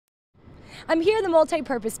I'm here in the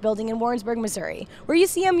Multipurpose building in Warrensburg, Missouri, where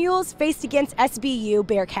UCM Mules faced against SBU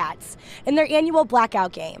Bearcats in their annual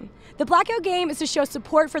blackout game. The blackout game is to show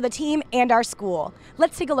support for the team and our school.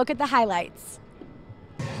 Let's take a look at the highlights.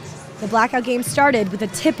 The blackout game started with a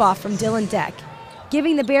tip-off from Dylan Deck,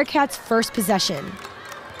 giving the Bearcats first possession.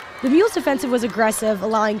 The Mules' offensive was aggressive,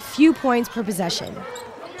 allowing few points per possession.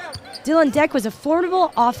 Dylan Deck was a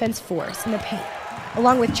formidable offense force in the paint,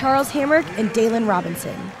 along with Charles Hamrick and Dalen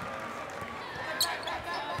Robinson.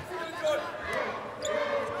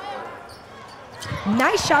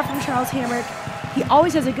 Nice shot from Charles Hamrick. He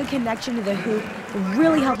always has a good connection to the hoop,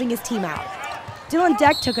 really helping his team out. Dylan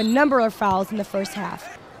Deck took a number of fouls in the first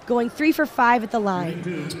half, going 3 for 5 at the line.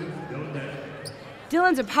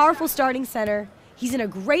 Dylan's a powerful starting center. He's in a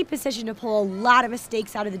great position to pull a lot of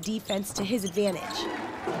mistakes out of the defense to his advantage.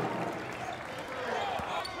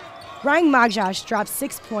 Ryan Magjosh dropped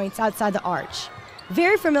 6 points outside the arch.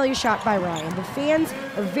 Very familiar shot by Ryan. The fans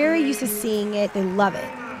are very used to seeing it. They love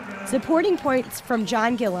it. Supporting points from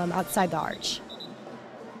John Gillum outside the arch.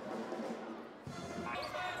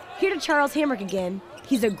 Here to Charles Hamrick again.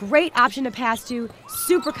 He's a great option to pass to,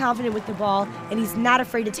 super confident with the ball, and he's not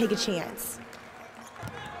afraid to take a chance.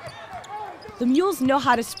 The Mules know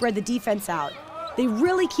how to spread the defense out. They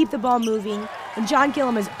really keep the ball moving, and John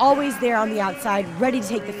Gillum is always there on the outside, ready to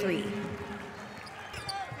take the three.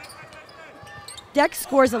 Deck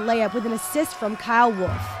scores a layup with an assist from Kyle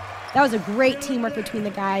Wolf. That was a great teamwork between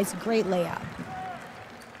the guys, great layup.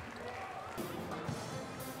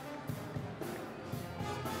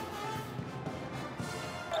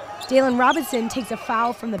 Dalen Robinson takes a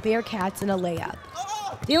foul from the Bearcats in a layup.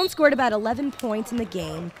 Dalen scored about 11 points in the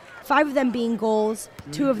game, 5 of them being goals,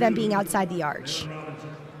 2 of them being outside the arch.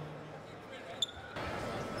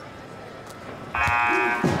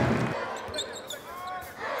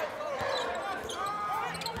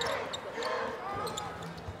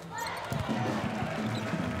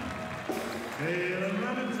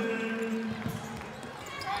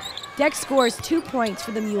 Deck scores 2 points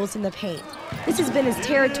for the Mules in the paint. This has been his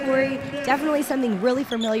territory, definitely something really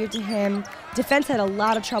familiar to him. Defense had a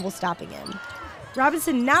lot of trouble stopping him.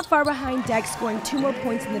 Robinson not far behind Deck, scoring 2 more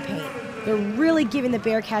points in the paint. They're really giving the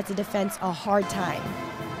Bearcats' defense a hard time.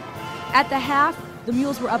 At the half, the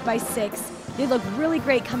Mules were up by 6. They looked really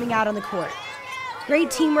great coming out on the court. Great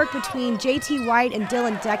teamwork between J.T. White and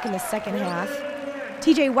Dylan Deck in the second half.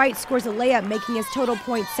 T.J. White scores a layup, making his total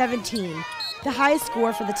point 17, the highest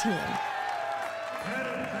score for the team.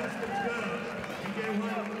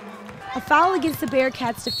 A foul against the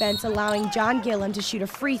Bearcats' defense, allowing John Gillum to shoot a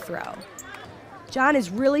free throw. John has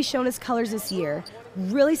really shown his colors this year,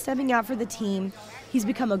 really stepping out for the team. He's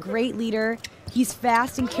become a great leader. He's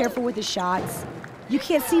fast and careful with his shots. You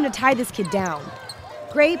can't seem to tie this kid down.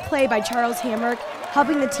 Great play by Charles Hamrick,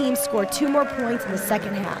 helping the team score 2 more points in the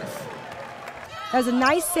second half. That was a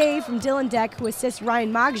nice save from Dylan Deck, who assists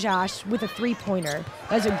Ryan Magjosh with a 3-pointer.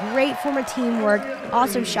 That was a great form of teamwork,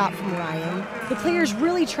 awesome shot from Ryan. The players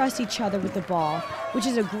really trust each other with the ball, which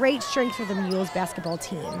is a great strength for the Mules basketball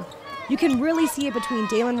team. You can really see it between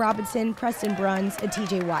Dalen Robinson, Preston Bruns, and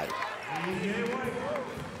T.J. White.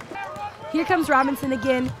 Here comes Robinson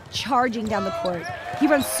again, charging down the court. He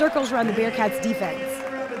runs circles around the Bearcats' defense.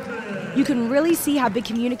 You can really see how big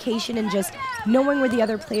communication and just knowing where the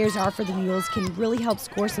other players are for the Mules can really help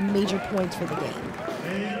score some major points for the game.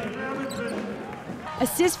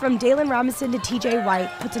 Assist from Dalen Robinson to T.J.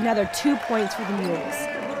 White puts another 2 points for the Mules.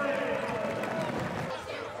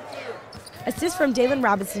 Assist from Dalen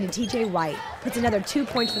Robinson to T.J. White puts another 2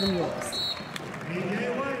 points for the Mules.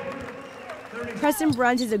 Preston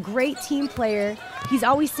Bruns is a great team player. He's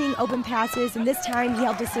always seeing open passes, and this time he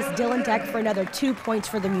helped assist Dylan Deck for another 2 points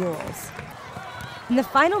for the Mules. In the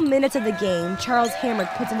final minutes of the game, Charles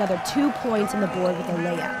Hamrick puts another 2 points on the board with a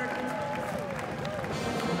layup.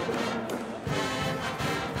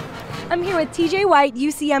 I'm here with T.J. White,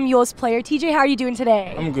 UCM Mules player. T.J., how are you doing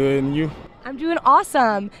today? I'm good, and you? I'm doing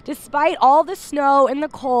awesome. Despite all the snow and the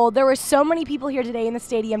cold, there were so many people here today in the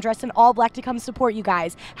stadium dressed in all black to come support you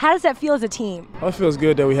guys. How does that feel as a team? Well, it feels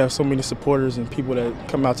good that we have so many supporters and people that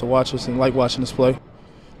come out to watch us and like watching us play.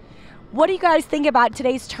 What do you guys think about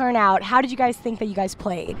today's turnout? How did you guys think that you guys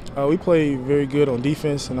played? We played very good on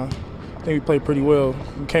defense, and I think we played pretty well.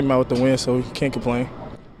 We came out with the win, so we can't complain.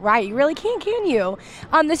 Right, you really can't, can you?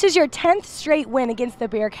 This is your 10th straight win against the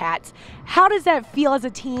Bearcats. How does that feel as a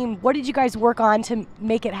team? What did you guys work on to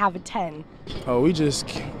make it have a 10? We just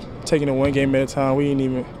taking it 1 game at a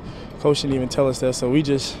time. Coach didn't even tell us that, so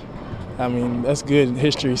that's good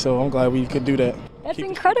history, so I'm glad we could do that. That's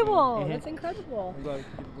incredible. That's incredible. I'm glad we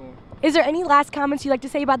could keep it going. Is there any last comments you'd like to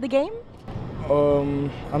say about the game? I'm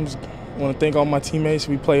just want to thank all my teammates.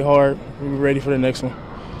 We play hard. We're ready for the next one.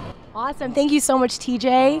 Awesome. Thank you so much,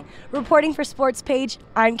 TJ. Reporting for Sports Page,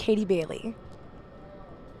 I'm Katie Bailey.